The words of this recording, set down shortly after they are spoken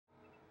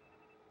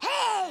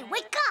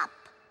wake up!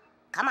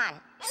 Come on,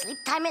 sleep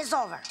time is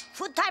over.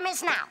 Food time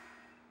is now.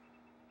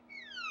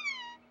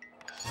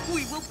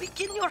 We will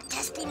begin your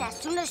testing as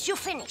soon as you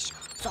finish.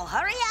 So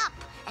hurry up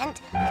and...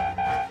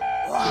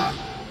 Whoa!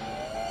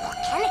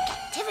 Volcanic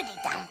activity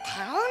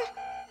downtown?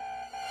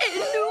 A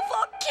new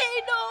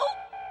volcano!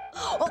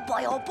 Oh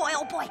boy, oh boy,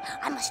 oh boy.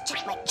 I must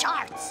check my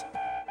charts.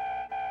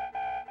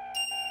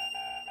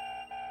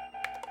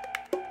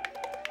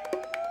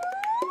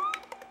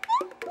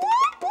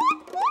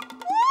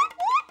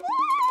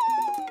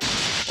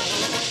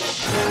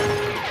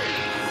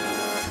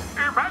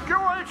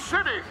 Evacuate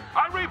city!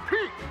 I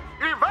repeat,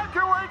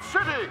 evacuate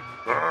city!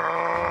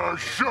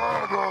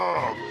 Shut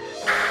up!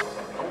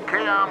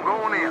 Okay, I'm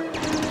going in.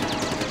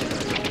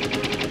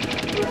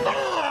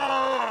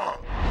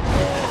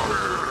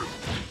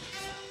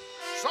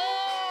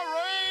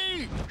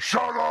 Sorry!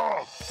 Shut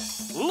up!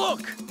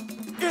 Look!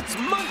 It's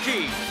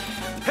Monkey!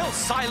 He'll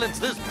silence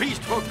this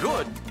beast for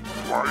good.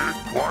 Quiet,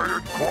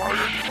 quiet,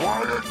 quiet,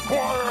 quiet,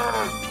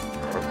 quiet!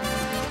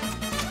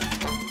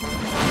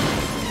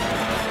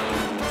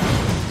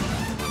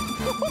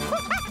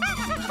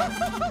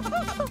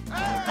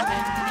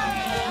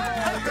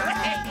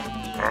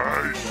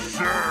 I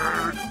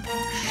said,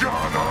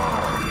 shut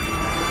up!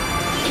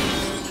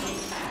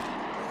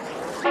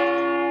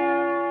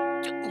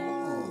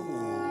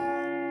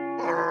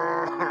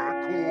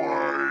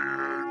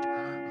 Quiet.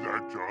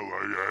 That's all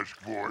I ask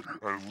for,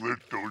 a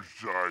little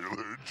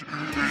silence. Is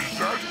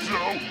that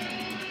so?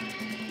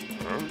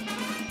 Huh?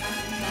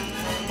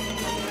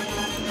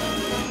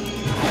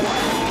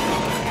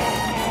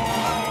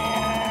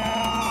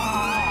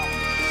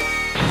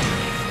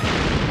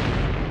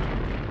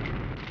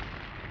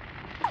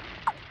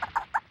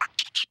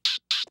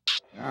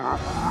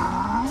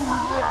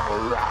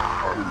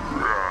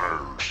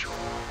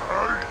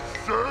 I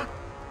said,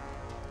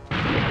 be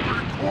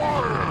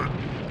quiet!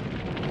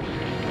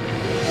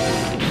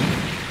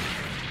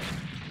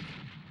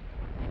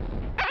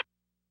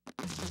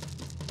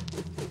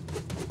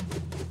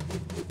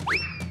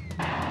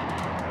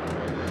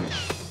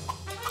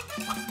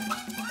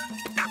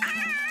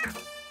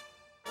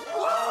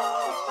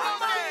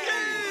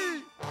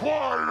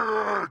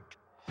 Quiet!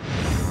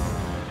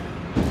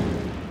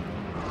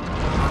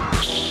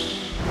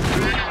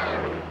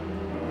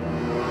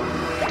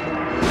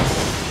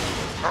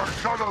 Now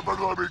shut up and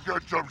let me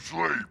get some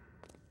sleep.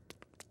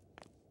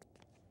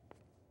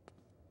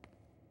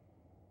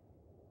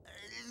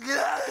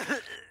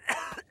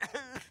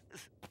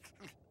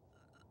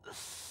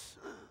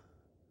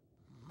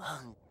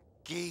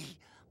 Monkey,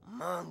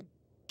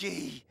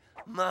 monkey,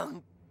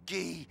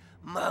 monkey,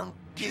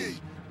 monkey,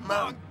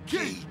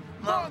 monkey,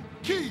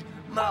 monkey,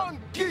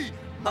 monkey,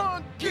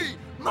 monkey,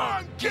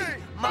 monkey,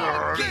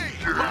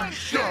 monkey,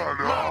 Shut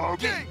up!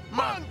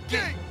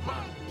 monkey.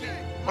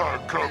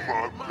 Come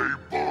on,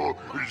 people.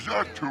 Is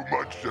that too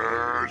much to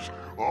ask?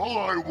 All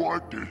I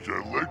want is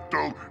a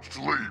little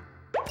sleep.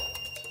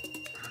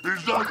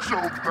 Is that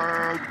so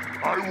bad?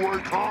 I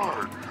work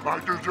hard. I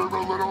deserve a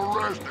little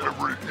rest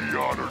every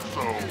eon or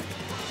so.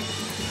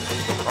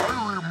 I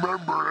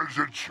remember as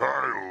a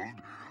child,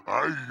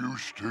 I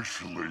used to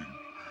sleep.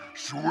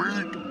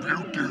 Sweet,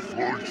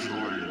 beautiful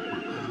sleep.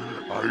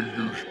 I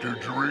used to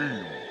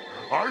dream.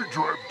 I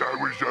dreamt I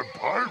was a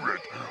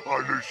pirate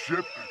on a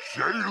ship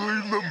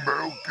sailing the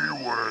Milky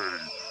Way.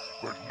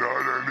 But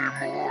not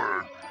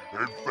anymore.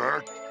 In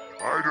fact,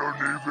 I don't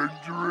even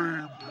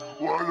dream.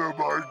 What am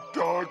I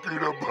talking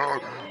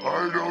about?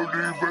 I don't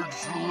even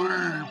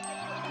sleep.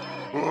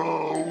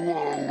 Oh,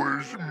 woe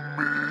is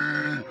me.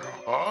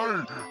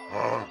 I